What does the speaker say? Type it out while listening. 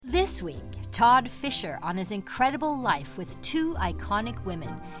This week, Todd Fisher on his incredible life with two iconic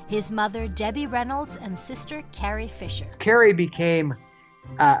women, his mother Debbie Reynolds and sister Carrie Fisher. Carrie became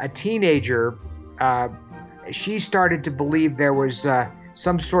a teenager. She started to believe there was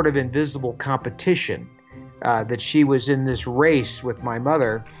some sort of invisible competition, that she was in this race with my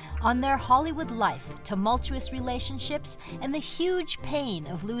mother. On their Hollywood life, tumultuous relationships, and the huge pain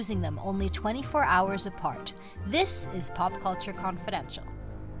of losing them only 24 hours apart. This is Pop Culture Confidential.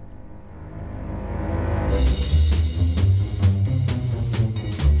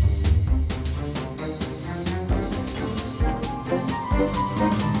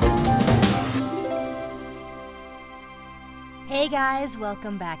 Hey guys,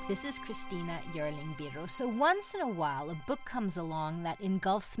 welcome back. This is Christina Yerling-Biro. So once in a while, a book comes along that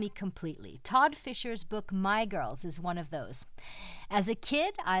engulfs me completely. Todd Fisher's book, My Girls, is one of those. As a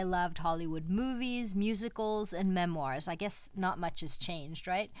kid, I loved Hollywood movies, musicals, and memoirs. I guess not much has changed,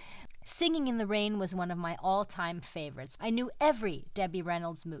 right? Singing in the Rain was one of my all-time favorites. I knew every Debbie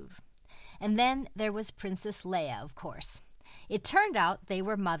Reynolds move. And then there was Princess Leia, of course. It turned out they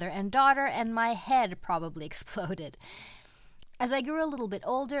were mother and daughter, and my head probably exploded. As I grew a little bit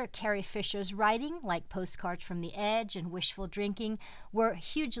older, Carrie Fisher's writing, like Postcards from the Edge and Wishful Drinking, were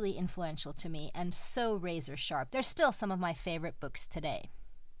hugely influential to me and so razor sharp. They're still some of my favorite books today.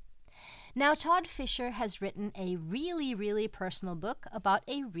 Now, Todd Fisher has written a really, really personal book about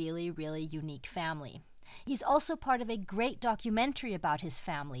a really, really unique family. He's also part of a great documentary about his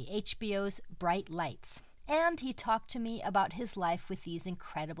family, HBO's Bright Lights. And he talked to me about his life with these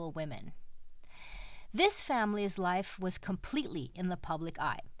incredible women. This family's life was completely in the public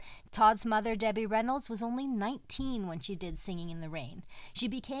eye. Todd's mother, Debbie Reynolds, was only 19 when she did Singing in the Rain. She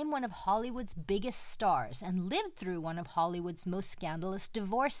became one of Hollywood's biggest stars and lived through one of Hollywood's most scandalous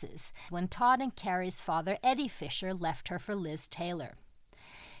divorces when Todd and Carrie's father, Eddie Fisher, left her for Liz Taylor.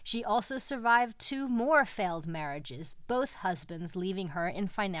 She also survived two more failed marriages, both husbands leaving her in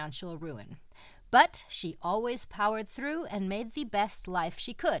financial ruin. But she always powered through and made the best life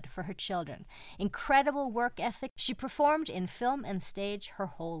she could for her children. Incredible work ethic, she performed in film and stage her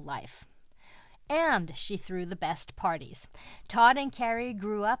whole life. And she threw the best parties. Todd and Carrie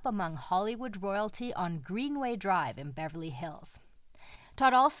grew up among Hollywood royalty on Greenway Drive in Beverly Hills.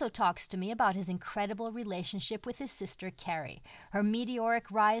 Todd also talks to me about his incredible relationship with his sister Carrie, her meteoric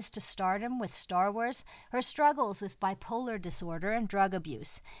rise to stardom with Star Wars, her struggles with bipolar disorder and drug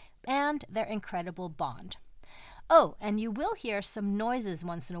abuse, and their incredible bond. Oh, and you will hear some noises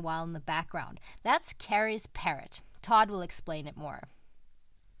once in a while in the background. That's Carrie's parrot. Todd will explain it more.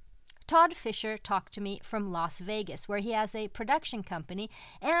 Todd Fisher talked to me from Las Vegas, where he has a production company,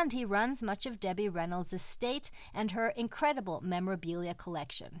 and he runs much of Debbie Reynolds' estate and her incredible memorabilia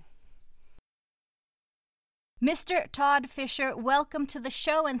collection. Mr. Todd Fisher, welcome to the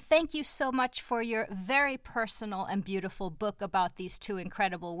show, and thank you so much for your very personal and beautiful book about these two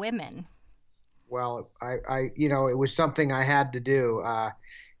incredible women. Well, it was something I had to do.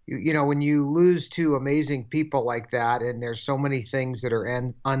 When you lose two amazing people like that, and there's so many things that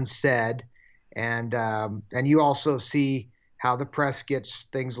are unsaid, and you also see how the press gets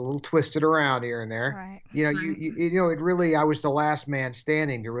things a little twisted around here and there. Right. It really, I was the last man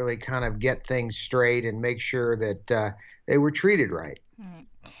standing to really kind of get things straight and make sure that they were treated right. Mm.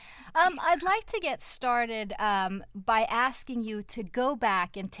 I'd like to get started by asking you to go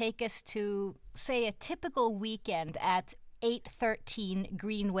back and take us to, say, a typical weekend at 813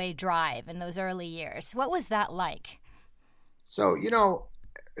 Greenway Drive in those early years. What was that like? So,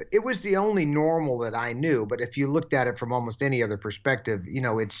 it was the only normal that I knew, but if you looked at it from almost any other perspective,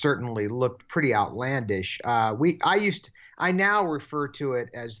 it certainly looked pretty outlandish. I now refer to it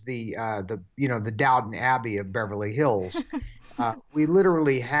as the Downton Abbey of Beverly Hills. We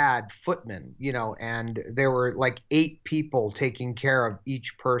literally had footmen, and there were like 8 people taking care of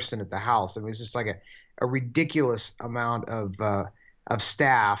each person at the house. It was just like a ridiculous amount of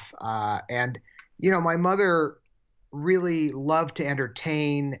staff. And my mother really loved to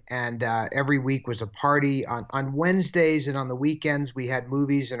entertain, and every week was a party. On Wednesdays and on the weekends, we had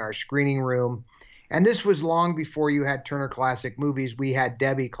movies in our screening room. And this was long before you had Turner Classic Movies. We had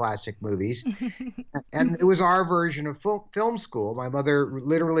Debbie Classic Movies. And it was our version of film school. My mother,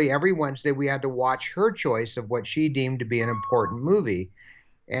 literally every Wednesday, we had to watch her choice of what she deemed to be an important movie.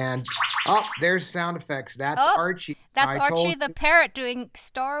 And, there's sound effects. That's Archie. That's Archie the parrot doing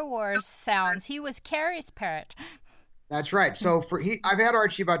Star Wars sounds. He was Carrie's parrot. That's right. So I've had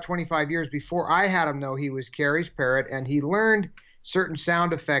Archie about 25 years. Before I had him, though, he was Carrie's parrot, and he learned certain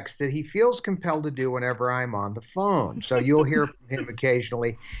sound effects that he feels compelled to do whenever I'm on the phone. So you'll hear from him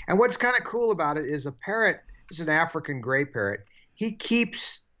occasionally. And what's kind of cool about it is a parrot is an African gray parrot. He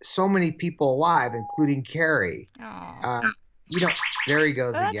keeps so many people alive, including Carrie. Oh, Uh, you know, there he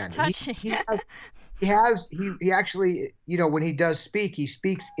goes that's again. touching. He actually, when he does speak, he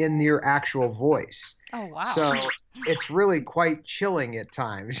speaks in their actual voice. Oh, wow. So it's really quite chilling at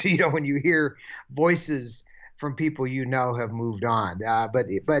times, when you hear voices from people have moved on.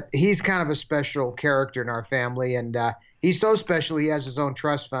 But he's kind of a special character in our family, and he's so special he has his own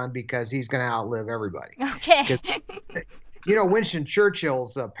trust fund because he's going to outlive everybody. Okay. Winston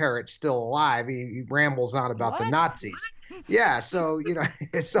Churchill's parrot's still alive. He rambles on about the What? Nazis. Yeah, so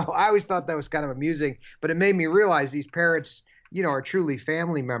so I always thought that was kind of amusing, but it made me realize these parrots, are truly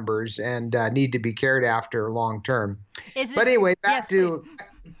family members and need to be cared after long term. But anyway, back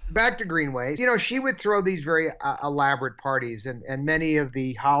to Greenway. She would throw these very elaborate parties, and many of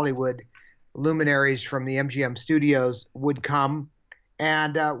the Hollywood luminaries from the MGM studios would come.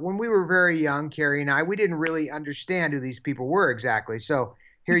 And when we were very young, Carrie and I, we didn't really understand who these people were exactly. So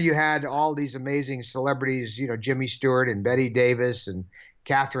here you had all these amazing celebrities, Jimmy Stewart and Betty Davis and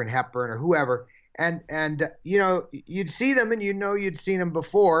Katharine Hepburn or whoever. And you'd see them and you'd seen them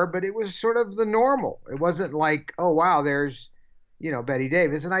before, but it was sort of the normal. It wasn't like, oh, wow, there's, Betty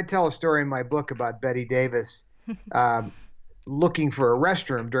Davis. And I tell a story in my book about Betty Davis looking for a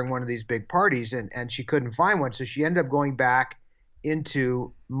restroom during one of these big parties, and she couldn't find one. So she ended up going back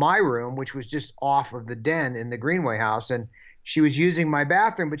into my room, which was just off of the den in the Greenway house. And she was using my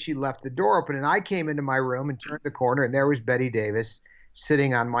bathroom, but she left the door open. And I came into my room and turned the corner, and there was Betty Davis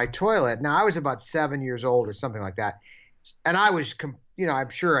sitting on my toilet. Now, I was about 7 years old or something like that. And I was, I'm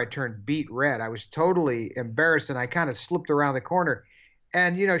sure I turned beet red. I was totally embarrassed, and I kind of slipped around the corner.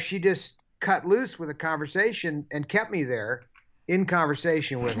 And, she just cut loose with a conversation and kept me there in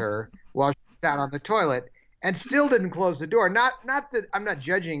conversation with her while she sat on the toilet. And still didn't close the door. Not that I'm not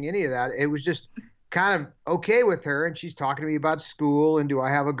judging any of that. It was just kind of okay with her. And she's talking to me about school and do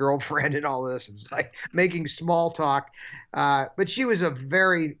I have a girlfriend and all this. It's like making small talk. But she was a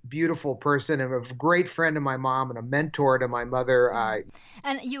very beautiful person and a great friend of my mom and a mentor to my mother.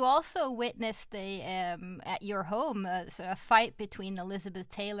 And you also witnessed at your home a fight between Elizabeth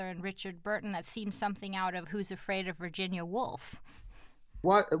Taylor and Richard Burton that seemed something out of Who's Afraid of Virginia Woolf.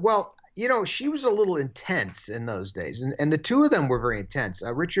 Well, she was a little intense in those days, and the two of them were very intense.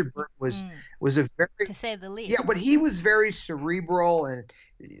 Richard Burton was a very, to say the least. Yeah, but he was very cerebral, and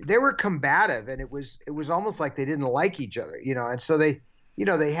they were combative, and it was almost like they didn't like each other, and so they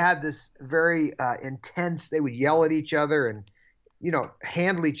had this very intense. They would yell at each other and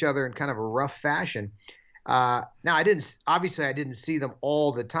handle each other in kind of a rough fashion. Now I didn't see them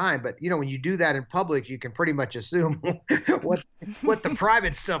all the time, but when you do that in public, you can pretty much assume what the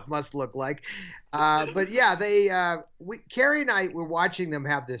private stuff must look like. But yeah, Carrie and I were watching them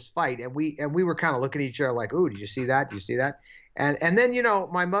have this fight, and we were kind of looking at each other like, "Ooh, did you see that? Did you see that?" And then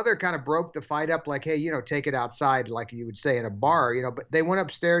my mother kind of broke the fight up like, "Hey, take it outside," like you would say in a bar, But they went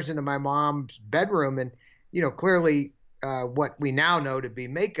upstairs into my mom's bedroom, and clearly. What we now know to be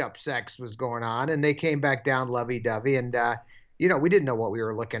makeup sex was going on, and they came back down lovey-dovey, and we didn't know what we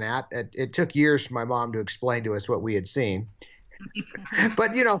were looking at. It took years for my mom to explain to us what we had seen.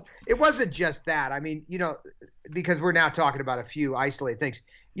 But it wasn't just that. I mean, because we're now talking about a few isolated things.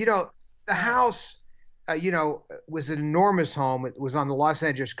 The house, was an enormous home. It was on the Los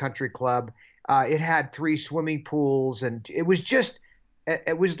Angeles Country Club. It had 3 swimming pools, and it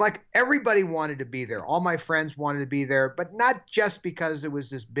was like everybody wanted to be there. All my friends wanted to be there, but not just because it was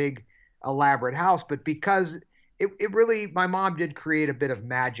this big, elaborate house, but because it really, my mom did create a bit of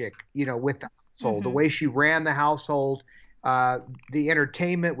magic, with the household. Mm-hmm. The way she ran the household, the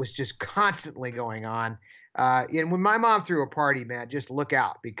entertainment was just constantly going on. And when my mom threw a party, man, just look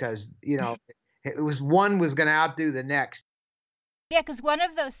out because, it was one was going to outdo the next. Yeah, because one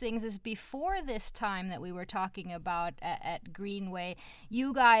of those things is before this time that we were talking about at Greenway,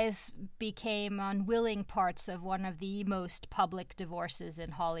 you guys became unwilling parts of one of the most public divorces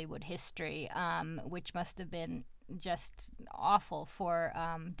in Hollywood history, which must have been just awful for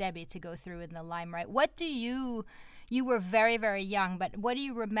Debbie to go through in the limelight. What do you were very, very young, but what do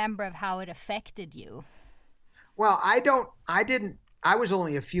you remember of how it affected you? Well, I was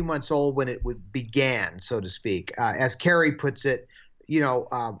only a few months old when it began, so to speak. As Carrie puts it,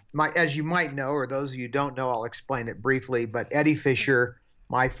 as you might know, or those of you who don't know, I'll explain it briefly. But Eddie Fisher,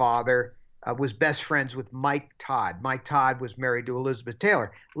 my father, was best friends with Mike Todd. Mike Todd was married to Elizabeth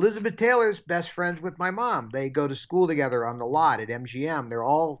Taylor. Elizabeth Taylor's best friends with my mom. They go to school together on the lot at MGM. They're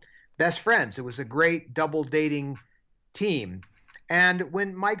all best friends. It was a great double dating team. And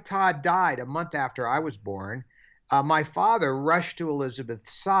when Mike Todd died a month after I was born, my father rushed to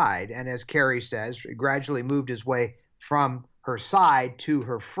Elizabeth's side, and as Carrie says, gradually moved his way from her side to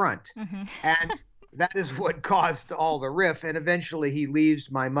her front. Mm-hmm. And that is what caused all the riff. And eventually he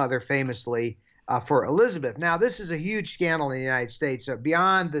leaves my mother famously for Elizabeth. Now, this is a huge scandal in the United States,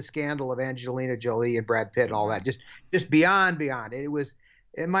 beyond the scandal of Angelina Jolie and Brad Pitt and all that, just beyond. It was,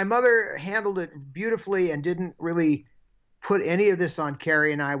 and my mother handled it beautifully and didn't really put any of this on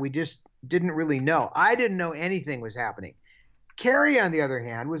Carrie and I. We just didn't really know. I didn't know anything was happening. Carrie, on the other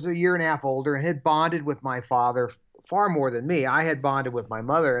hand, was a year and a half older and had bonded with my father far more than me. I had bonded with my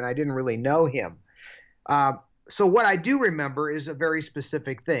mother, and I didn't really know him. So what I do remember is a very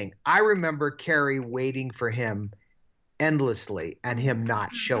specific thing. I remember Carrie waiting for him endlessly and him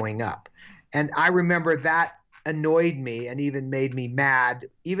not showing up. And I remember that annoyed me and even made me mad,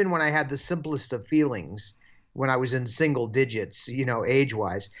 even when I had the simplest of feelings when I was in single digits,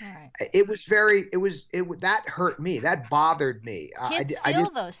 age-wise. Right. That hurt me. That bothered me. Kids feel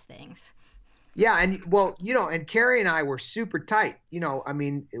those things. Yeah, and Carrie and I were super tight.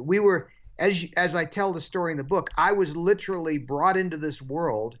 We were, as I tell the story in the book, I was literally brought into this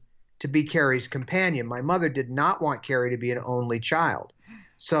world to be Carrie's companion. My mother did not want Carrie to be an only child.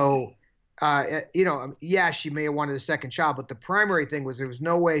 So, she may have wanted a second child, but the primary thing was there was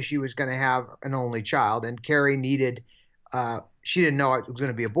no way she was going to have an only child. And Carrie needed, she didn't know it was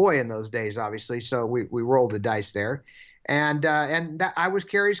going to be a boy in those days, obviously. So we rolled the dice there. And that I was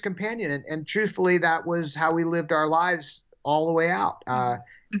Carrie's companion. And truthfully, that was how we lived our lives all the way out.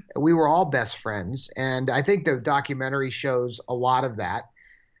 We were all best friends. And I think the documentary shows a lot of that,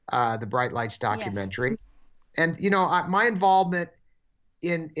 the Bright Lights documentary. Yes. And, my involvement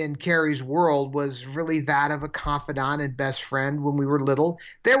in Carrie's world was really that of a confidant and best friend when we were little.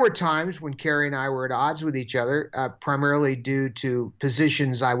 There were times when Carrie and I were at odds with each other, primarily due to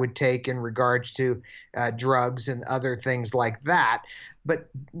positions I would take in regards to drugs and other things like that. But,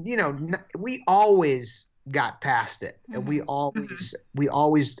 we always got past it. And we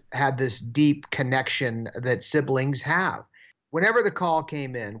always had this deep connection that siblings have. Whenever the call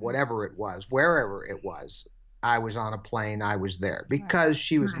came in, whatever it was, wherever it was, I was on a plane, I was there because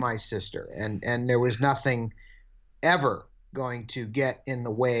she was my sister, and there was nothing ever going to get in the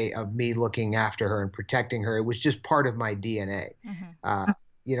way of me looking after her and protecting her. It was just part of my DNA.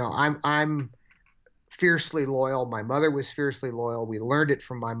 I'm fiercely loyal. My mother was fiercely loyal. We learned it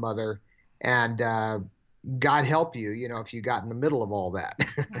from my mother, and God help you, if you got in the middle of all that.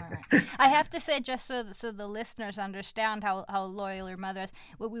 Right. I have to say, just so the listeners understand how loyal your mother is,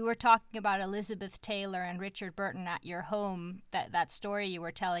 we were talking about Elizabeth Taylor and Richard Burton at your home, that story you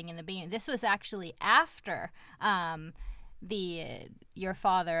were telling in the beginning. This was actually after your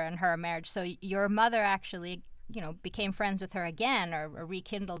father and her marriage. So your mother actually, became friends with her again or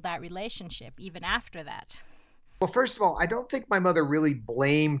rekindled that relationship even after that. Well, first of all, I don't think my mother really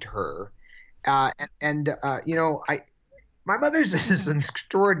blamed her. My mother's is an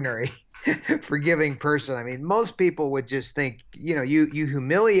extraordinary forgiving person. I mean, most people would just think, you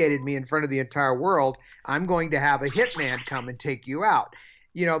humiliated me in front of the entire world. I'm going to have a hitman come and take you out.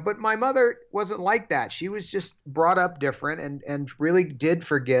 But my mother wasn't like that. She was just brought up different and really did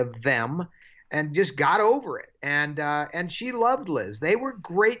forgive them and just got over it. And she loved Liz. They were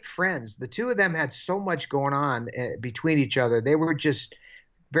great friends. The two of them had so much going on between each other. They were just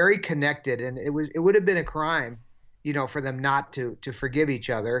very connected, and it would have been a crime, for them not to forgive each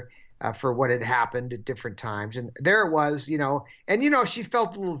other for what had happened at different times. And there it was, and she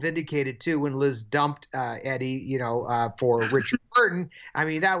felt a little vindicated too when Liz dumped Eddie, for Richard Burton. I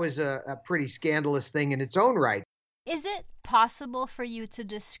mean, that was a pretty scandalous thing in its own right. Is it possible for you to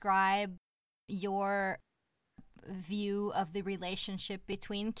describe your view of the relationship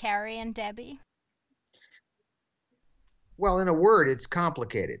between Carrie and Debbie? Well, in a word, it's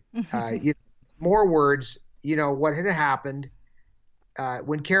complicated. More words, what had happened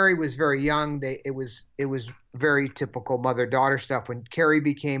when Carrie was very young, it was very typical mother-daughter stuff. When Carrie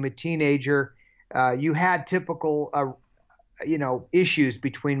became a teenager, you had typical, issues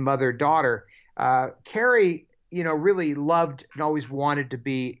between mother-daughter. Carrie, really loved and always wanted to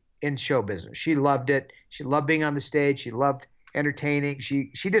be in show business. She loved it. She loved being on the stage. She loved entertaining.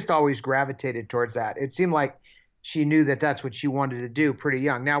 She just always gravitated towards that. It seemed like she knew that that's what she wanted to do pretty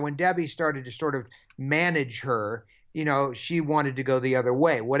young. Now, when Debbie started to sort of manage her, she wanted to go the other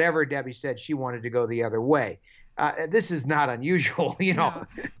way. Whatever Debbie said, she wanted to go the other way. This is not unusual, No.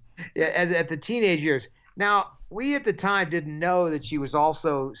 at the teenage years. Now, we at the time didn't know that she was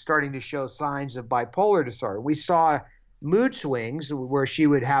also starting to show signs of bipolar disorder. We saw mood swings where she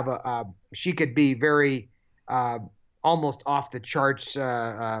would have she could be very almost off the charts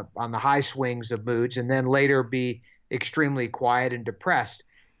on the high swings of moods, and then later be extremely quiet and depressed.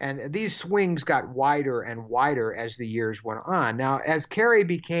 And these swings got wider and wider as the years went on. Now, as Carrie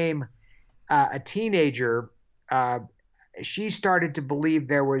became a teenager, uh, she started to believe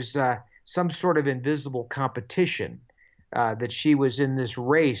there was some sort of invisible competition, that she was in this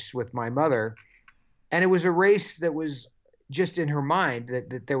race with my mother. And it was a race that was just in her mind,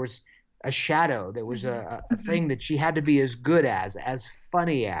 that there was a shadow, there was a thing that she had to be as good as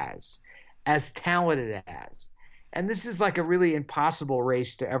funny as talented as. And this is like a really impossible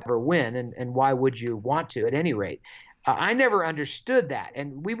race to ever win. And why would you want to, at any rate? I never understood that.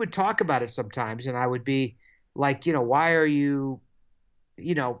 And we would talk about it sometimes, and I would be like, why are you,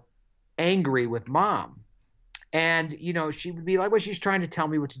 you know, angry with mom? And, she would be like, well, she's trying to tell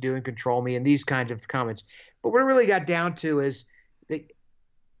me what to do and control me, and these kinds of comments. But what it really got down to is that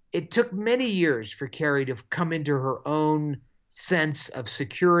it took many years for Carrie to come into her own sense of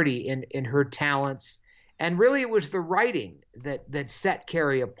security in her talents. And really, it was the writing that set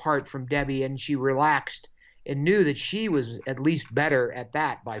Carrie apart from Debbie, and she relaxed and knew that she was at least better at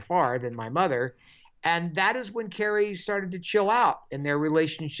that by far than my mother. And that is when Carrie started to chill out and their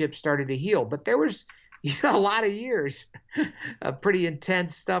relationship started to heal. But there was, a lot of years of pretty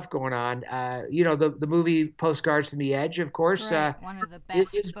intense stuff going on. The movie Postcards from the Edge, of course. Right. One of the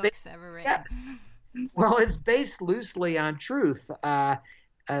best books ever written. Yeah. Well, it's based loosely on truth. I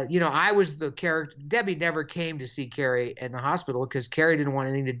was the character. Debbie never came to see Carrie in the hospital because Carrie didn't want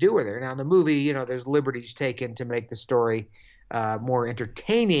anything to do with her. Now, in the movie, there's liberties taken to make the story more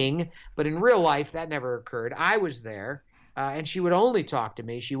entertaining, but in real life, that never occurred. I was there, and she would only talk to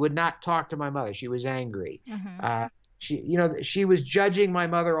me. She would not talk to my mother. She was angry. Mm-hmm. She was judging my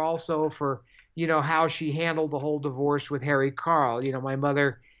mother also for, how she handled the whole divorce with Harry Carl. My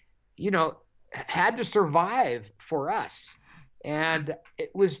mother, had to survive for us. And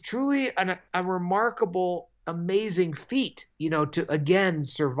it was truly a remarkable, amazing feat, to again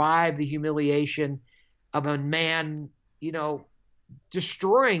survive the humiliation of a man,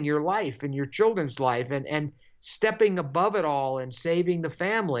 destroying your life and your children's life and stepping above it all and saving the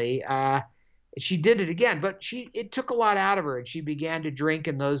family. She did it again, but it took a lot out of her, and she began to drink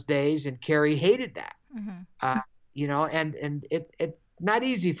in those days, and Carrie hated that. Mm-hmm. And it not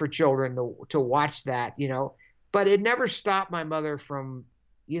easy for children to watch that, but it never stopped my mother from,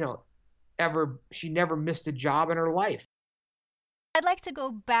 she never missed a job in her life. I'd like to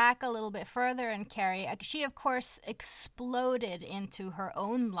go back a little bit further in Carrie. She, of course, exploded into her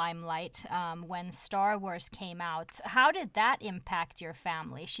own limelight when Star Wars came out. How did that impact your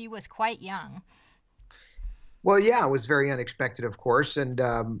family? She was quite young. Well, yeah, it was very unexpected, of course. And,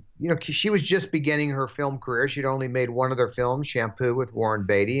 she was just beginning her film career. She'd only made one other film, Shampoo, with Warren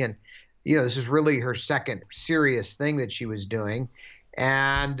Beatty. And, this is really her second serious thing that she was doing.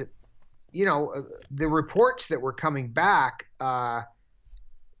 And, the reports that were coming back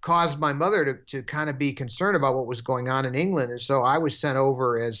caused my mother to kind of be concerned about what was going on in England. And so I was sent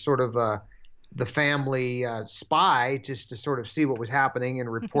over as sort of the family spy, just to sort of see what was happening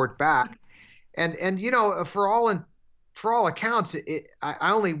and report back. And for all accounts,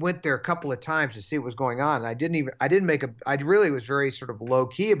 I only went there a couple of times to see what was going on. I really was very sort of low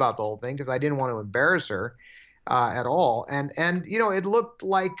key about the whole thing because I didn't want to embarrass her at all. And it looked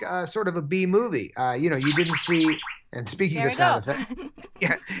like sort of a B movie. You didn't see. And speaking of sound effects,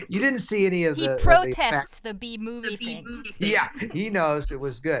 yeah, you didn't see any of the. He protests the B movie thing. Yeah, he knows it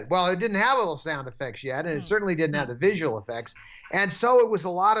was good. Well, it didn't have all the sound effects yet, and it certainly didn't have the visual effects. And so it was a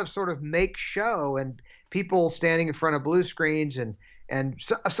lot of sort of make show and people standing in front of blue screens and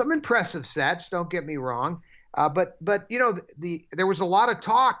some impressive sets. Don't get me wrong, but there was a lot of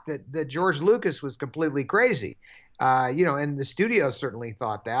talk that George Lucas was completely crazy, and the studio certainly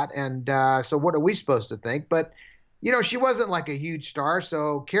thought that. And so what are we supposed to think? But she wasn't like a huge star.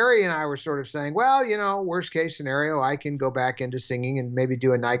 So Carrie and I were sort of saying, well, worst case scenario, I can go back into singing and maybe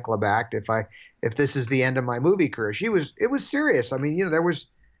do a nightclub act if this is the end of my movie career. It was serious. I mean, there was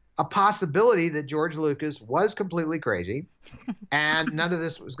a possibility that George Lucas was completely crazy and none of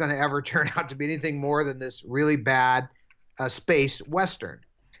this was going to ever turn out to be anything more than this really bad space Western.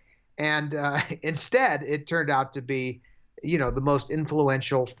 And instead, it turned out to be, the most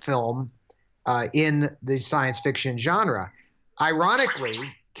influential film in the science fiction genre. Ironically,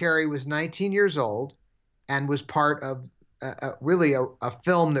 Carrie was 19 years old and was part of really a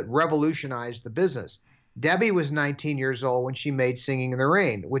film that revolutionized the business. Debbie was 19 years old when she made Singing in the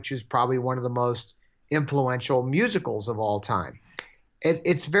Rain, which is probably one of the most influential musicals of all time.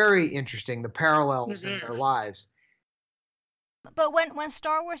 It's very interesting, the parallels in their lives. But when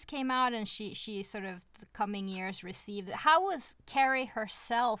Star Wars came out and she sort of the coming years received it, how was Carrie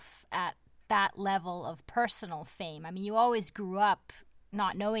herself at that level of personal fame? I mean, you always grew up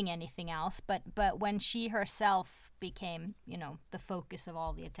not knowing anything else, but when she herself became, the focus of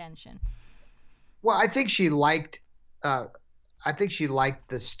all the attention. Well, uh, I think she liked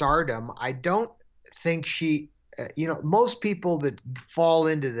the stardom. I don't think most people that fall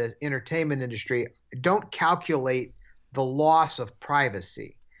into the entertainment industry don't calculate the loss of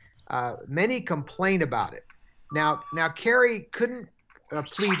privacy. Many complain about it. Now, Carrie couldn't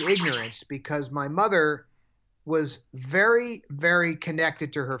plead ignorance because my mother was very, very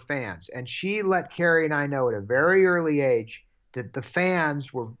connected to her fans, and she let Carrie and I know at a very early age that the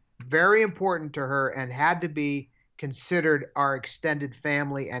fans were very important to her and had to be considered our extended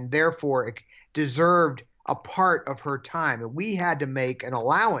family, and therefore deserved a part of her time, and we had to make an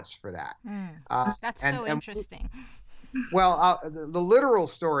allowance for that. That's so interesting. Well, the literal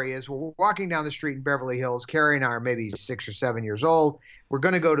story is we're walking down the street in Beverly Hills. Carrie and I are maybe 6 or 7 years old. We're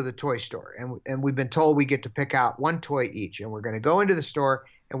going to go to the toy store, and we've been told we get to pick out one toy each. And we're going to go into the store,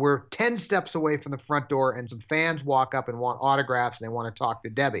 and we're 10 steps away from the front door, and some fans walk up and want autographs, and they want to talk to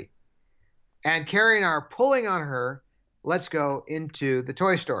Debbie. And Carrie and I are pulling on her. Let's go into the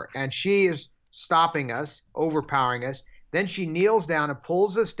toy store. And she is stopping us, overpowering us. Then she kneels down and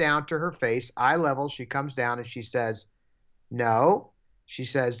pulls us down to her face, eye level. She comes down and she says, "No," she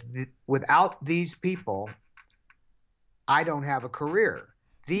says, "without these people, I don't have a career.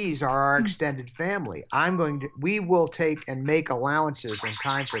 These are our extended family. We will take and make allowances and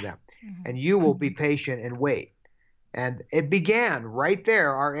time for them. And you will be patient and wait." And it began right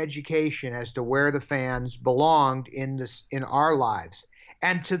there, our education as to where the fans belonged in our lives.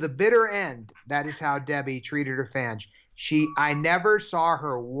 And to the bitter end, that is how Debbie treated her fans. I never saw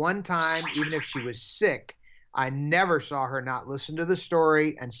her one time, even if she was sick. I never saw her not listen to the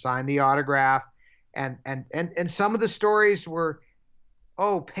story and sign the autograph. And some of the stories were,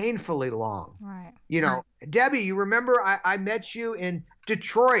 painfully long. Right. Debbie, you remember I met you in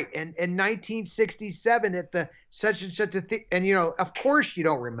Detroit in 1967 at the such and such a thing. And, of course you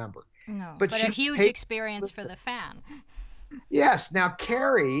don't remember. No, but a huge experience for the fan. Yes. Now,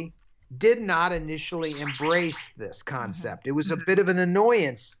 Carrie did not initially embrace this concept. It was a bit of an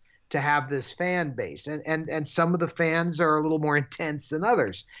annoyance to have this fan base. And some of the fans are a little more intense than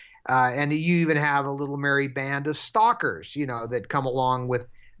others. And you even have a little merry band of stalkers, that come along with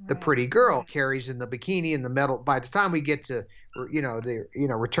the pretty girl. Carrie's in the bikini and the medal. By the time we get to,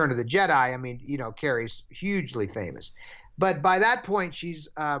 Return of the Jedi, I mean, Carrie's hugely famous. But by that point, she's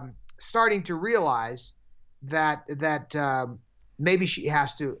starting to realize that maybe she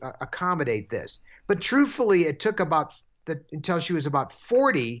has to accommodate this. But truthfully, it took until she was about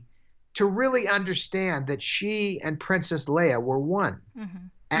 40 to really understand that she and Princess Leia were one.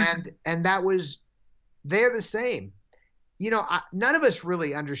 And that was, they're the same. None of us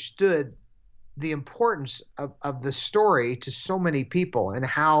really understood the importance of the story to so many people, and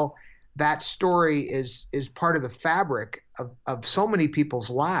how that story is part of the fabric of so many people's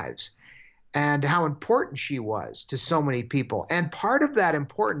lives, and how important she was to so many people. And part of that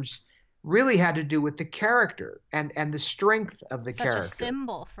importance really had to do with the character and the strength of the character. Such a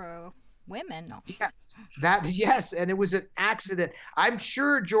symbol for women. Yes, and it was an accident. I'm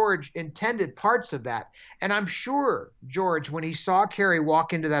sure George intended parts of that, and I'm sure George, when he saw Carrie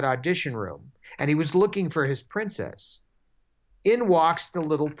walk into that audition room and he was looking for his princess, in walks the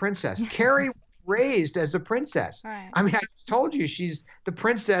little princess. Carrie was raised as a princess. Right. I mean, I just told you, she's the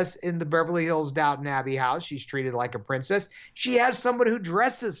princess in the Beverly Hills Downton Abbey house. She's treated like a princess. She has someone who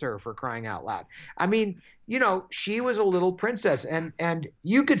dresses her, for crying out loud. I mean, she was a little princess, and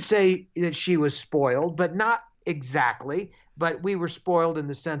you could say that she was spoiled, but not exactly. But we were spoiled in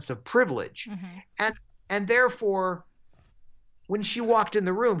the sense of privilege. And therefore, when she walked in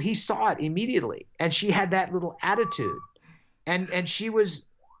the room, he saw it immediately, and she had that little attitude, and she was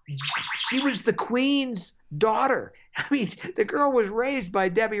the queen's daughter. I mean, the girl was raised by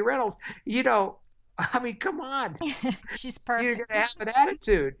Debbie Reynolds. I mean, come on. She's perfect. You're going to have an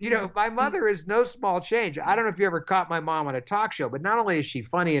attitude. My mother is no small change. I don't know if you ever caught my mom on a talk show, but not only is she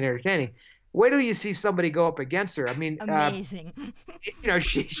funny and entertaining, wait till you see somebody go up against her. I mean, amazing.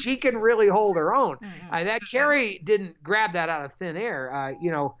 She can really hold her own. That Carrie didn't grab that out of thin air.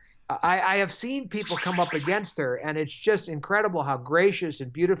 I have seen people come up against her, and it's just incredible how gracious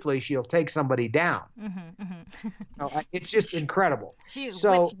and beautifully she'll take somebody down. It's just incredible. She's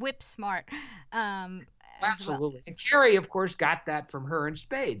whip smart. Absolutely. And Carrie, of course, got that from her in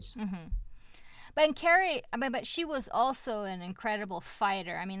spades. But Carrie, but she was also an incredible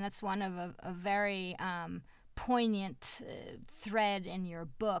fighter. I mean, that's one of a very poignant thread in your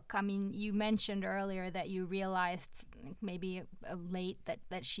book. I mean, you mentioned earlier that you realized maybe late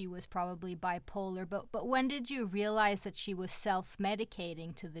that she was probably bipolar, but when did you realize that she was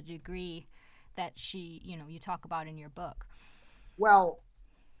self-medicating to the degree that she, you talk about in your book? Well,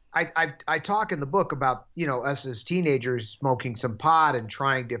 I talk in the book about, us as teenagers smoking some pot and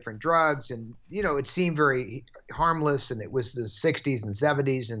trying different drugs. And, it seemed very harmless, and it was the 60s and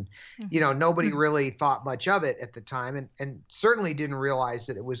 70s. And, nobody really thought much of it at the time, and certainly didn't realize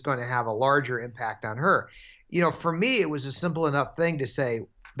that it was going to have a larger impact on her. For me, it was a simple enough thing to say,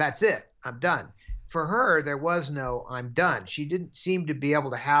 that's it, I'm done. For her, there was no I'm done. She didn't seem to be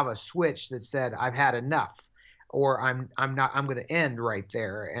able to have a switch that said, I've had enough, or I'm going to end right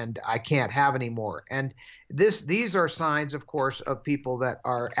there, and I can't have any more. And these are signs, of course, of people that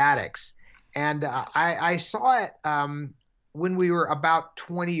are addicts. And I saw it when we were about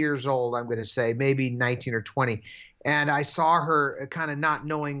 20 years old, I'm going to say, maybe 19 or 20. And I saw her kind of not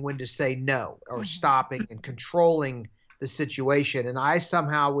knowing when to say no, or stopping and controlling the situation. And I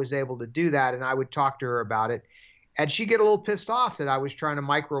somehow was able to do that, and I would talk to her about it. And she'd get a little pissed off that I was trying to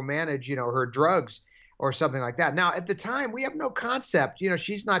micromanage, her drugs or something like that. Now, at the time, we have no concept.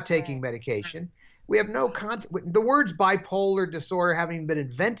 She's not taking medication. We have no concept. The words bipolar disorder haven't even been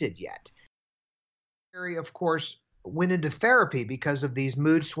invented yet. Carrie, of course, went into therapy because of these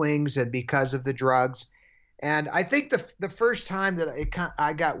mood swings and because of the drugs. And I think the first time that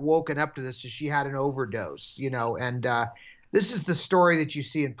I got woken up to this is she had an overdose, and this is the story that you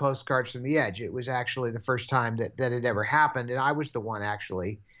see in Postcards from the Edge. It was actually the first time that it ever happened, and I was the one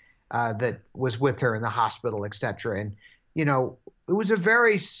actually that was with her in the hospital, et cetera. And, it was a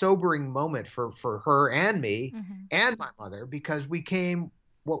very sobering moment for her and me and my mother, because we came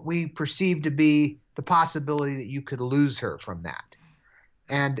what we perceived to be the possibility that you could lose her from that.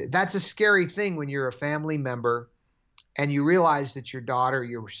 And that's a scary thing when you're a family member and you realize that your daughter,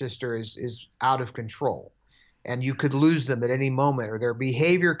 your sister is out of control, and you could lose them at any moment, or their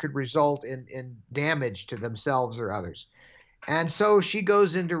behavior could result in damage to themselves or others. And so she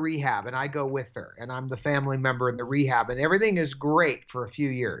goes into rehab, and I go with her, and I'm the family member in the rehab, and everything is great for a few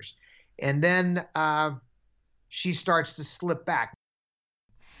years. And then she starts to slip back.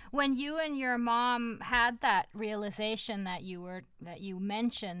 When you and your mom had that realization that you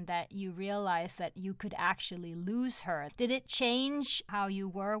mentioned, that you realized that you could actually lose her, did it change how you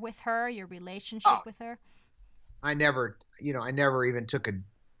were with her, your relationship with her? I never even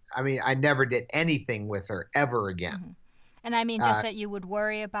I never did anything with her ever again. And I mean, just that you would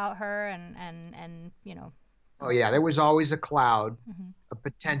worry about her and. Oh yeah, there was always a cloud, a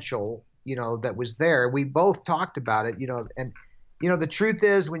potential, that was there. We both talked about it, and the truth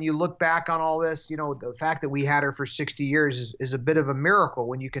is, when you look back on all this, the fact that we had her for 60 years is a bit of a miracle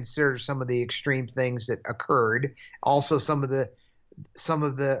when you consider some of the extreme things that occurred. Also, some of the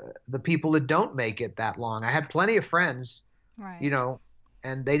people that don't make it that long. I had plenty of friends, right,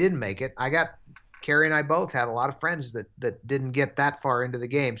 and they didn't make it. Carrie and I both had a lot of friends that didn't get that far into the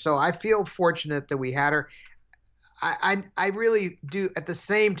game. So I feel fortunate that we had her. I really do. At the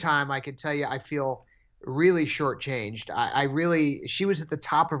same time, I can tell you, I feel really shortchanged. She was at the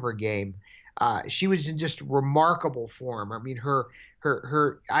top of her game. She was in just remarkable form. I mean,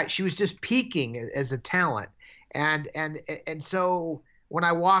 she was just peaking as a talent. And so when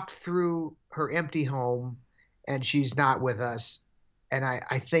I walked through her empty home and she's not with us, and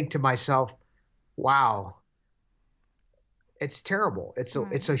I think to myself, wow, it's terrible. It's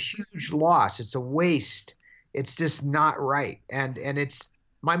a huge loss. It's a waste. It's just not right. And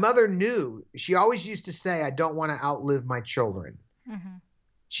my mother knew. She always used to say, I don't want to outlive my children.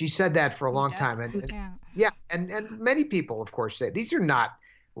 She said that for a long time. And many people, of course, say these are not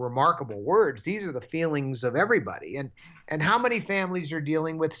remarkable words. These are the feelings of everybody. And how many families are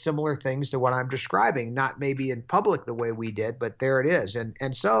dealing with similar things to what I'm describing? Not maybe in public the way we did, but there it is.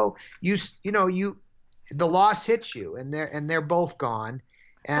 And so the loss hits you, and they're both gone.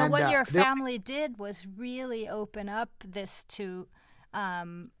 And but what your family did was really open up this to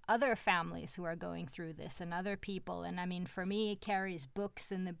other families who are going through this, and other people. And I mean, for me, Carrie's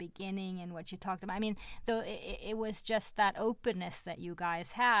books in the beginning and what you talked about, I mean, though it was just that openness that you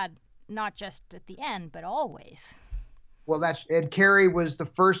guys had, not just at the end, but always. Well, and Carrie was the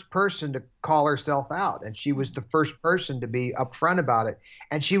first person to call herself out, and she was the first person to be upfront about it,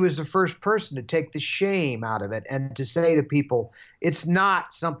 and she was the first person to take the shame out of it and to say to people, it's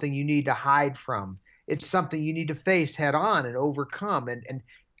not something you need to hide from. It's something you need to face head on and overcome. And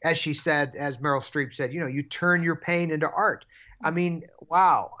as she said, as Meryl Streep said, you turn your pain into art. I mean,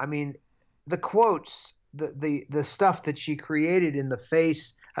 wow. I mean, the quotes, the stuff that she created in the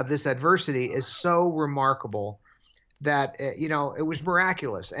face of this adversity is so remarkable that it was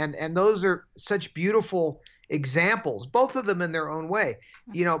miraculous, and those are such beautiful examples, both of them in their own way.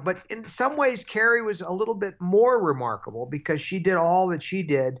 But in some ways Carrie was a little bit more remarkable because she did all that she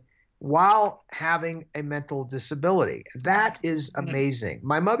did while having a mental disability. That is amazing.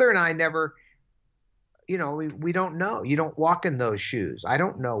 My mother and I never, we don't know. You don't walk in those shoes. I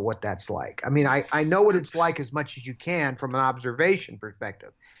don't know what that's like. I mean, I know what it's like as much as you can from an observation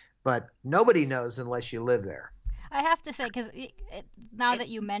perspective, but nobody knows unless you live there. I have to say, because now that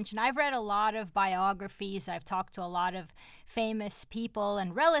you mention, I've read a lot of biographies. I've talked to a lot of famous people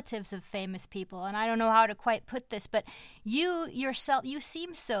and relatives of famous people, and I don't know how to quite put this, but you yourself, you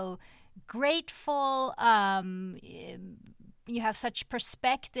seem so grateful. You have such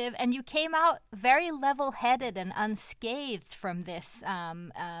perspective, and you came out very level-headed and unscathed from this,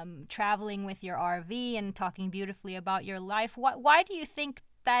 traveling with your RV and talking beautifully about your life. Why do you think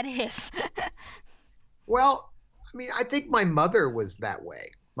that is? Well, I mean, I think my mother was that way.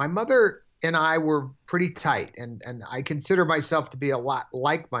 My mother and I were pretty tight, and I consider myself to be a lot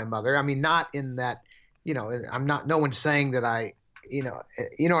like my mother. I mean, not in that, I'm not. No one's saying that I, you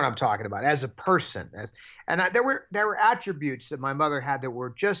know what I'm talking about as a person. There were attributes that my mother had that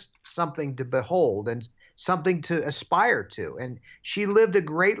were just something to behold and something to aspire to. And she lived a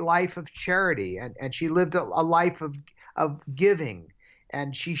great life of charity, and she lived a life of giving.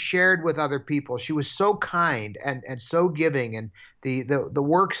 And she shared with other people. She was so kind and so giving, and the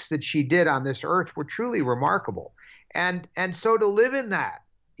works that she did on this earth were truly remarkable. And so to live in that,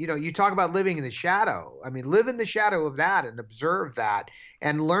 you talk about living in the shadow. I mean, live in the shadow of that and observe that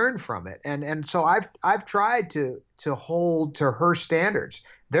and learn from it. And so I've tried to hold to her standards.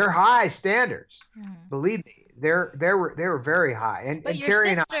 They're high standards. Believe me, they were very high. But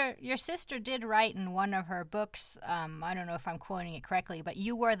your sister did write in one of her books. I don't know if I'm quoting it correctly, but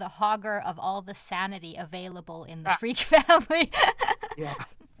you were the hogger of all the sanity available in the Freak family. Yeah,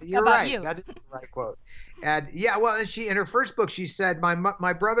 you're right. That is the right quote. And and she, in her first book, she said,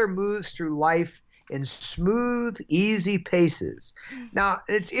 my brother moves through life in smooth, easy paces. Now,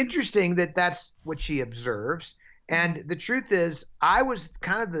 it's interesting that that's what she observes. And the truth is, I was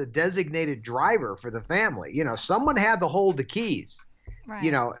kind of the designated driver for the family. Someone had to hold the keys.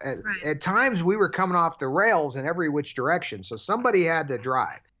 Right. At times we were coming off the rails in every which direction. So somebody had to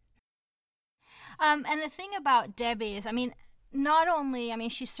drive. And the thing about Debbie is, not only,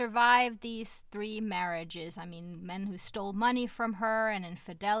 she survived these 3 marriages. Men who stole money from her and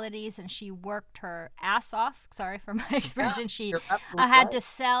infidelities, and she worked her ass off. Sorry for my expression. She had to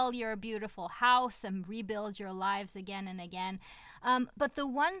sell your beautiful house and rebuild your lives again and again. But the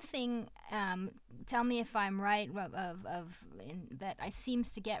one thing, tell me if I'm right, that I seems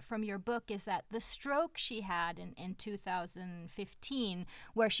to get from your book is that the stroke she had in 2015,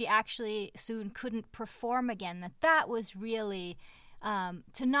 where she actually soon couldn't perform again, that was really,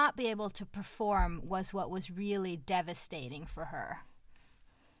 to not be able to perform was what was really devastating for her.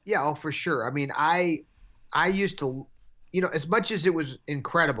 Yeah, for sure. I used to, as much as it was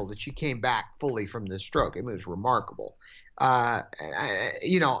incredible that she came back fully from this stroke, it was remarkable. I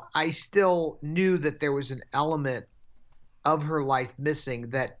still knew that there was an element of her life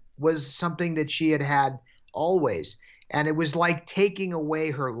missing that was something that she had always, and it was like taking away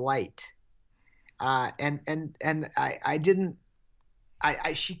her light.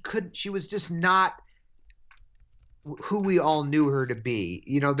 She was just not who we all knew her to be.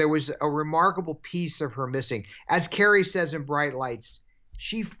 There was a remarkable piece of her missing. As Carrie says in Bright Lights,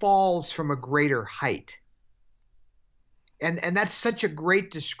 she falls from a greater height. And that's such a great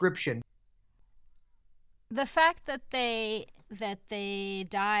description. The fact that they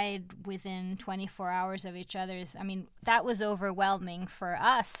died within 24 hours of each other's, that was overwhelming for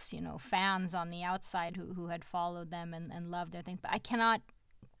us, fans on the outside who had followed them and loved their things. But I cannot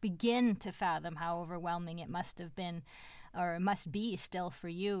begin to fathom how overwhelming it must have been, or it must be still for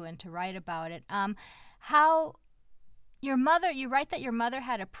you, and to write about it. How your mother, you write that your mother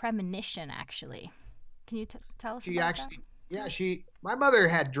had a premonition, actually. Can you tell us about that? Yeah, my mother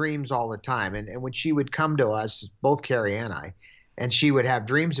had dreams all the time. And when she would come to us, both Carrie and I, and she would have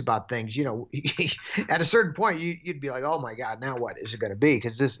dreams about things, at a certain point, you'd be like, oh my God, now what is it going to be?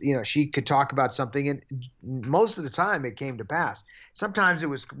 Because this, she could talk about something, and most of the time it came to pass. Sometimes it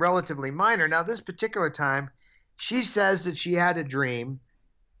was relatively minor. Now, this particular time, she says that she had a dream.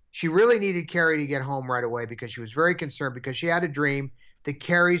 She really needed Carrie to get home right away because she was very concerned, because she had a dream that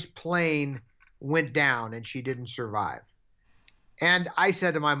Carrie's plane went down and she didn't survive. And I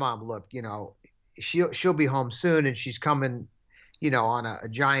said to my mom, look, she'll be home soon, and she's coming, on a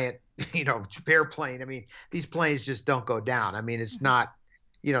giant, airplane. These planes just don't go down. It's not,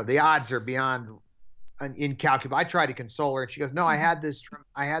 the odds are beyond incalculable. I tried to console her, and she goes, "No, I had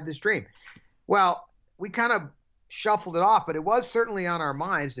this dream." Well, we kind of shuffled it off, but it was certainly on our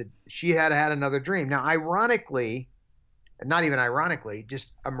minds that she had had another dream. Now, ironically, not even ironically,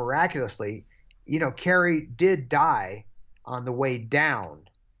 just miraculously, Carrie did die on the way down.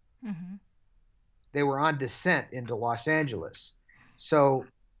 Mm-hmm. They were on descent into Los Angeles. So,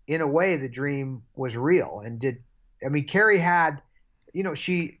 in a way, the dream was real. Carrie had,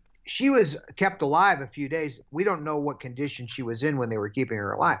 she was kept alive a few days. We don't know what condition she was in when they were keeping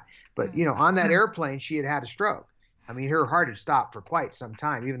her alive. But, on that airplane, she had had a stroke. Her heart had stopped for quite some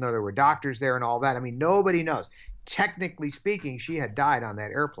time, even though there were doctors there and all that. Nobody knows. Technically speaking, she had died on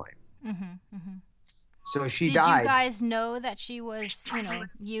that airplane. Mm-hmm, mm-hmm. So she died. Did you guys know that she was,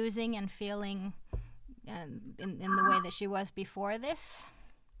 using and feeling in the way that she was before this?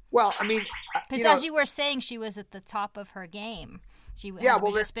 Well, because as you were saying, she was at the top of her game. She had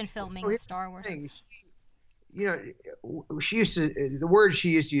just been filming Star Wars. She used to, the word she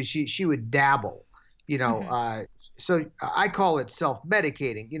used to use, she would dabble. So I call it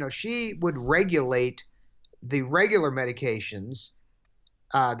self-medicating. She would regulate the regular medications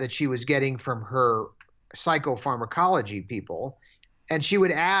that she was getting from her psychopharmacology people, and she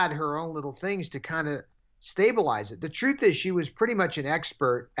would add her own little things to kind of stabilize it. The truth is, she was pretty much an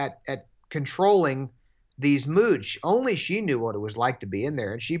expert at controlling these moods. Only she knew what it was like to be in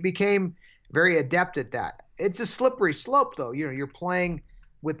there, and she became very adept at that. It's a slippery slope, though. You're playing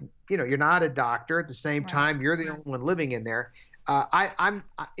with, you're not a doctor. At the same time, you're the only one living in there.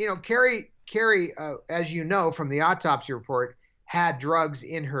 Carrie, as you know from the autopsy report, had drugs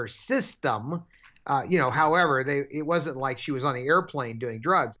in her system. However, it wasn't like she was on the airplane doing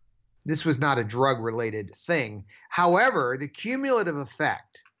drugs. This was not a drug-related thing. However, the cumulative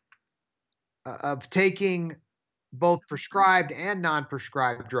effect of taking both prescribed and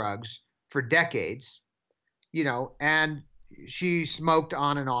non-prescribed drugs for decades, and she smoked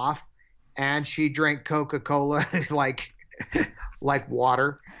on and off, and she drank Coca-Cola like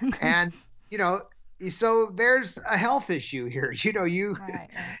water, and so there's a health issue here. Right.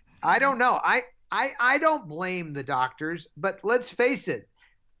 I don't know. I don't blame the doctors, but let's face it,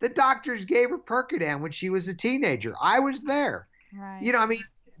 the doctors gave her Percodan when she was a teenager. I was there. Right.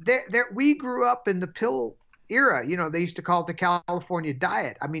 We grew up in the pill era. They used to call it the California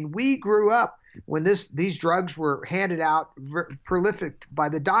diet. We grew up when these drugs were handed out prolific by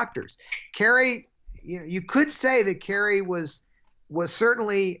the doctors. Carrie, you could say that Carrie was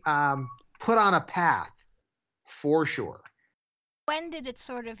certainly put on a path for sure. When did it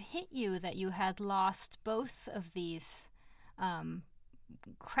sort of hit you that you had lost both of these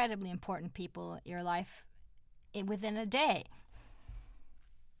incredibly important people in your life within a day?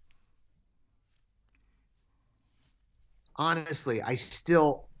 Honestly, I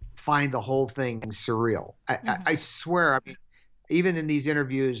still find the whole thing surreal. I swear, even in these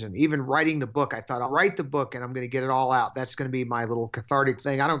interviews and even writing the book, I thought, I'll write the book and I'm going to get it all out. That's going to be my little cathartic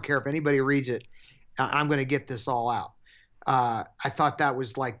thing. I don't care if anybody reads it. I'm going to get this all out. I thought that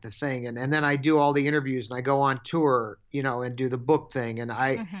was like the thing. And then I do all the interviews and I go on tour, and do the book thing. And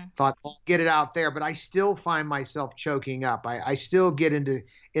I thought, I'll get it out there, but I still find myself choking up. I still get into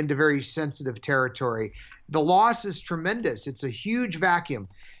very sensitive territory. The loss is tremendous. It's a huge vacuum,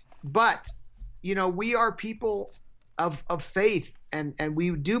 but we are people of faith, and we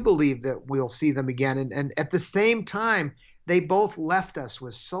do believe that we'll see them again. And at the same time, they both left us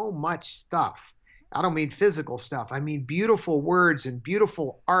with so much stuff. I don't mean physical stuff. I mean beautiful words and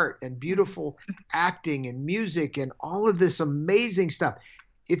beautiful art and beautiful acting and music and all of this amazing stuff.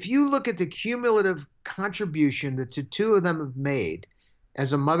 If you look at the cumulative contribution that the two of them have made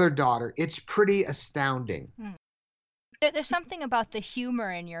as a mother-daughter, it's pretty astounding. There's something about the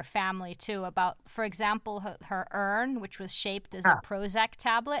humor in your family, too, about, for example, her urn, which was shaped as a Prozac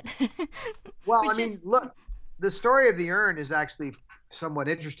tablet. Well, look, the story of the urn is actually somewhat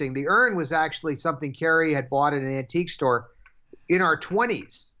interesting. The urn was actually something Carrie had bought at an antique store in our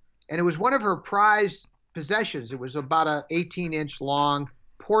 20s, and it was one of her prized possessions. It was about an 18-inch long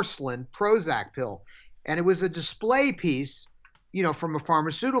porcelain Prozac pill, and it was a display piece, from a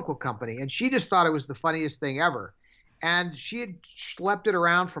pharmaceutical company, and she just thought it was the funniest thing ever. And she had schlepped it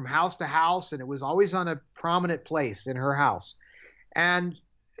around from house to house, and it was always on a prominent place in her house. And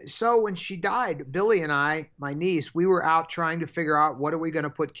so when she died, Billy and I, my niece, we were out trying to figure out what are we going to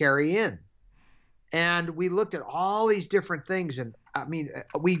put Carrie in. And we looked at all these different things, and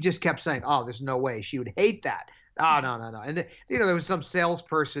we just kept saying, "Oh, there's no way she would hate that." Oh, no. And there was some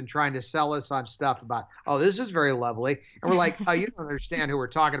salesperson trying to sell us on stuff about, "Oh, this is very lovely," and we're like, "Oh, you don't understand who we're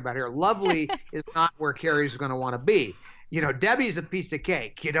talking about here. Lovely is not where Carrie's going to want to be." Debbie's a piece of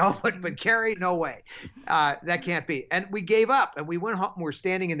cake, but Carrie, no way. That can't be. And we gave up and we went home. We're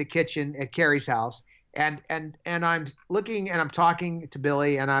standing in the kitchen at Carrie's house and I'm looking and I'm talking to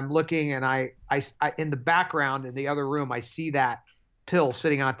Billy and I'm looking and I in the background in the other room, I see that pill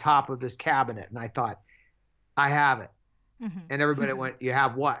sitting on top of this cabinet. And I thought, I have it. Mm-hmm. And everybody went, you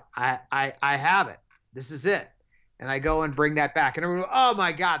have what? I have it. This is it. And I go and bring that back and everyone goes, oh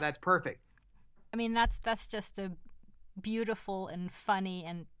my God, that's perfect. I mean, that's just a beautiful and funny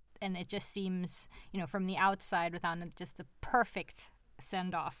and it just seems, from the outside without just a perfect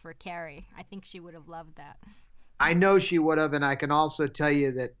send-off for Carrie. I think she would have loved that. I know she would have, and I can also tell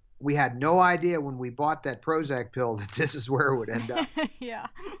you that we had no idea when we bought that Prozac pill that this is where it would end up. Yeah.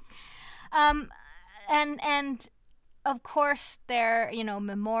 And of course there,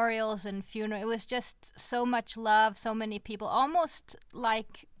 memorials and funeral. It was just so much love, so many people, almost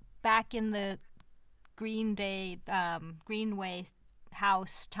like back in the Greenway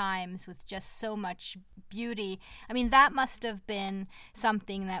house times with just so much beauty. I mean, that must have been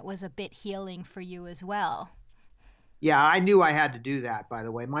something that was a bit healing for you as well. Yeah, I knew I had to do that, by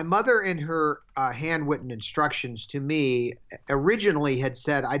the way. My mother in her handwritten instructions to me originally had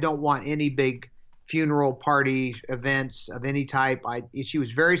said, I don't want any big funeral party events of any type. She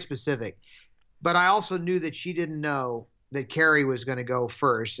was very specific. But I also knew that she didn't know that Carrie was going to go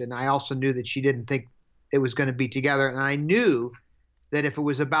first. And I also knew that she didn't think it was going to be together. And I knew that if it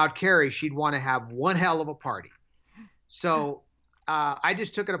was about Carrie, she'd want to have one hell of a party. So I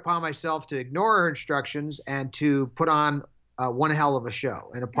just took it upon myself to ignore her instructions and to put on one hell of a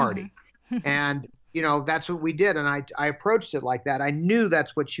show and a party. Mm-hmm. And, that's what we did. And I approached it like that. I knew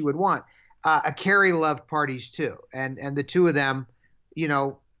that's what she would want. Carrie loved parties too. And the two of them,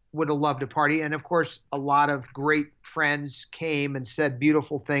 would have loved a party. And of course, a lot of great friends came and said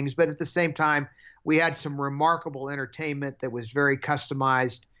beautiful things. But at the same time, we had some remarkable entertainment that was very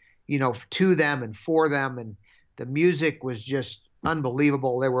customized, to them and for them. And the music was just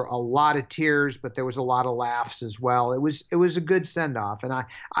unbelievable. There were a lot of tears, but there was a lot of laughs as well. It was a good send-off. And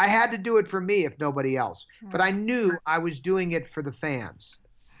I had to do it for me, if nobody else. But I knew I was doing it for the fans.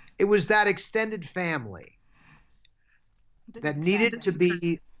 It was that extended family that needed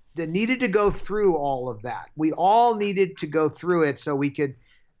to go through all of that. We all needed to go through it so we could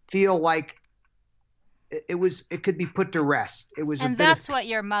feel like it could be put to rest. And that's what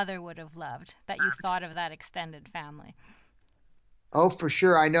your mother would have loved, that you thought of that extended family. Oh, for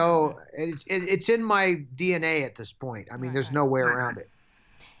sure. I know it's in my DNA at this point. I mean, there's no way around it.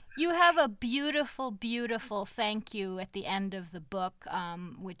 You have a beautiful, beautiful thank you at the end of the book,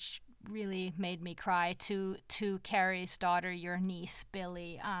 which really made me cry, to Carrie's daughter, your niece,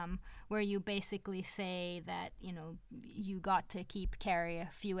 Billy, where you basically say that, you got to keep Carrie a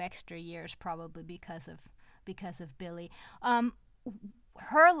few extra years probably because of Billy.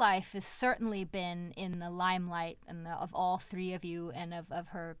 Her life has certainly been in the limelight of all three of you and of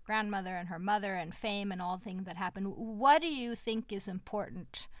her grandmother and her mother and fame and all things that happened. What do you think is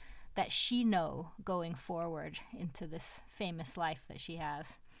important that she know going forward into this famous life that she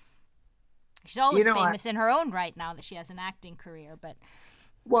has? She's always famous in her own right now that she has an acting career, but...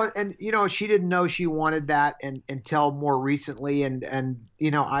 Well, and, she didn't know she wanted that until more recently. And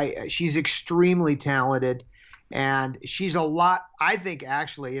she's extremely talented. And she's a lot, I think,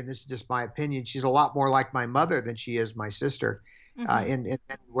 actually, and this is just my opinion, she's a lot more like my mother than she is my sister, in many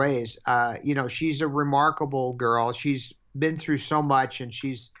ways. She's a remarkable girl. She's been through so much and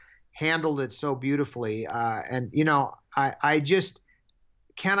she's handled it so beautifully. I just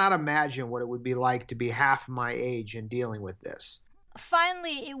cannot imagine what it would be like to be half my age and dealing with this.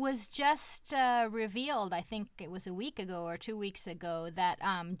 Finally, it was just revealed, I think it was a week ago or 2 weeks ago, that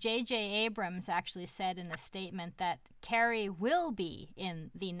J.J. Abrams actually said in a statement that Carrie will be in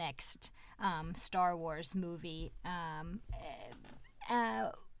the next Star Wars movie. How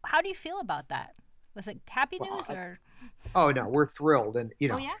do you feel about that? Was it happy news or? Oh, no, we're thrilled. And,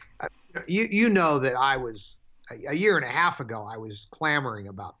 Oh, yeah? You know that I was, a year and a half ago, I was clamoring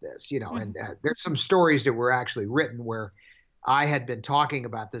about this, and there's some stories that were actually written where I had been talking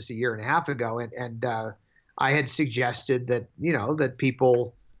about this a year and a half ago, and I had suggested that that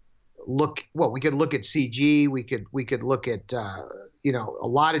people look. Well, we could look at CG. We could look at a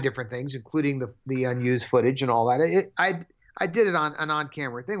lot of different things, including the unused footage and all that. I did it on an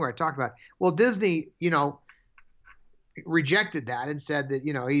on-camera thing where I talked about. Well, Disney, rejected that and said that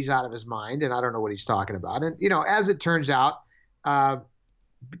he's out of his mind and I don't know what he's talking about. And as it turns out,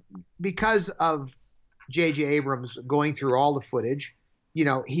 because of J.J. Abrams going through all the footage,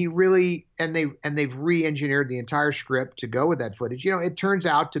 he really, and they've re-engineered the entire script to go with that footage. It turns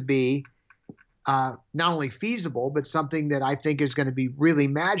out to be not only feasible, but something that I think is going to be really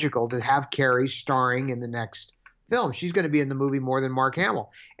magical to have Carrie starring in the next film. She's going to be in the movie more than Mark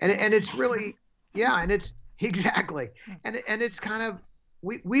Hamill. And it's really, yeah, and it's exactly. And it's kind of,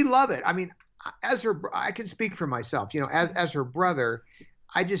 we love it. I mean, I can speak for myself, as her brother,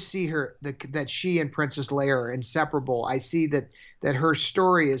 I just see that she and Princess Leia are inseparable. I see that her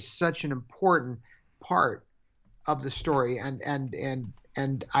story is such an important part of the story.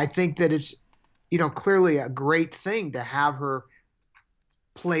 And I think that it's, clearly a great thing to have her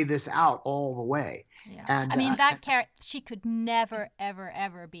play this out all the way. Yeah. And I mean, that character, she could never, ever,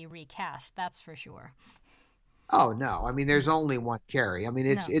 ever be recast. That's for sure. Oh no! I mean, there's only one Carrie. I mean,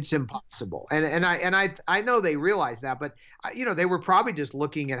 it's impossible. And I know they realize that, but they were probably just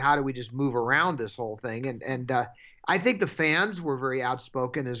looking at how do we just move around this whole thing. And I think the fans were very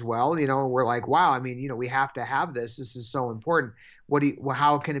outspoken as well. We're like, wow. I mean, we have to have this. This is so important.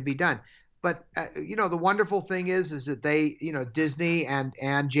 How can it be done? But the wonderful thing is that they, Disney and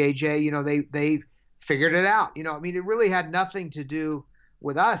JJ, they figured it out. I mean, it really had nothing to do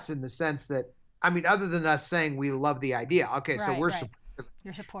with us in the sense that, I mean, other than us saying we love the idea. Okay, so we're supportive.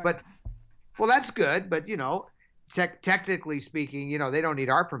 You're supportive. But well, that's good. But technically speaking, they don't need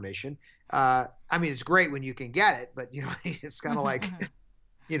our permission. I mean, it's great when you can get it, but it's kind of like,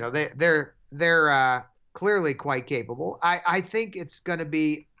 they're clearly quite capable. I think it's going to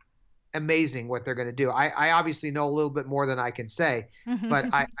be amazing what they're going to do. I obviously know a little bit more than I can say, but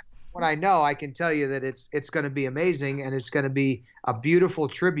what I know, I can tell you that it's going to be amazing, and it's going to be a beautiful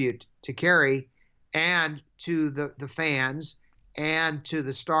tribute to Carrie and to the fans and to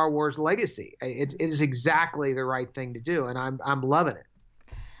the Star Wars legacy. It is exactly the right thing to do, and I'm loving it.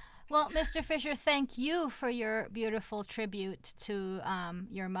 Well, Mr. Fisher, thank you for your beautiful tribute to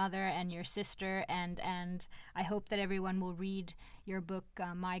your mother and your sister, and I hope that everyone will read your book,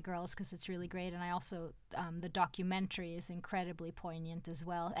 My Girls, because it's really great, and I also, the documentary is incredibly poignant as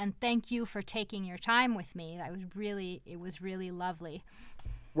well. And thank you for taking your time with me. It was really lovely.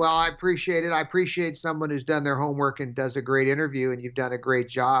 Well, I appreciate it. I appreciate someone who's done their homework and does a great interview, and you've done a great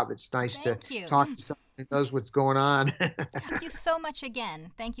job. It's nice to talk to someone who knows what's going on. Thank you so much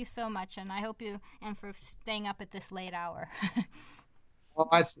again. Thank you so much, and I hope you, and for staying up at this late hour. Well,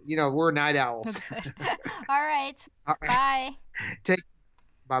 we're night owls. Good. All right. Bye.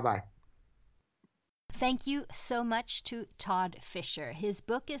 Bye-bye. Thank you so much to Todd Fisher. His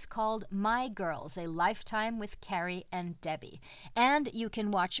book is called My Girls, A Lifetime with Carrie and Debbie. And you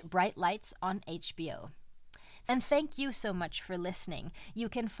can watch Bright Lights on HBO. And thank you so much for listening. You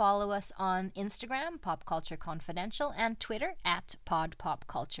can follow us on Instagram, Pop Culture Confidential, and Twitter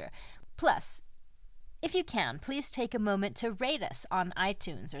 @PodPopCulture. Plus, if you can, please take a moment to rate us on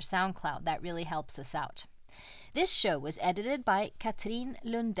iTunes or SoundCloud. That really helps us out. This show was edited by Katrin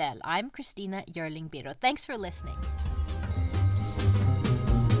Lundell. I'm Christina Yerling-Biro. Thanks for listening.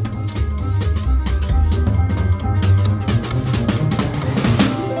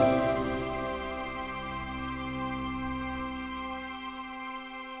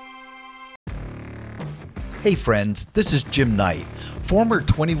 Hey friends, this is Jim Knight, former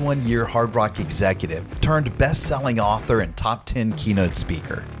 21-year Hard Rock executive turned best-selling author and top 10 keynote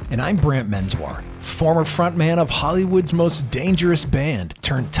speaker. And I'm Brant Menswar, former frontman of Hollywood's most dangerous band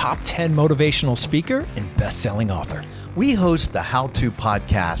turned top 10 motivational speaker and best-selling author. We host the how-to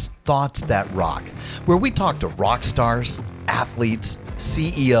podcast Thoughts That Rock, where we talk to rock stars, athletes,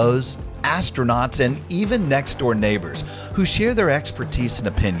 CEOs, astronauts, and even next-door neighbors who share their expertise and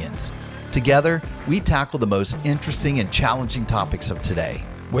opinions. Together, we tackle the most interesting and challenging topics of today.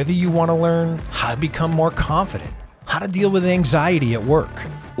 Whether you want to learn how to become more confident, how to deal with anxiety at work,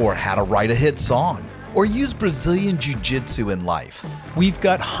 or how to write a hit song, or use Brazilian Jiu-Jitsu in life, we've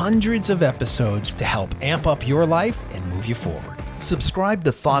got hundreds of episodes to help amp up your life and move you forward. Subscribe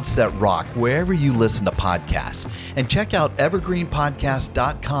to Thoughts That Rock wherever you listen to podcasts, and check out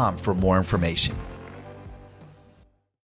evergreenpodcast.com for more information.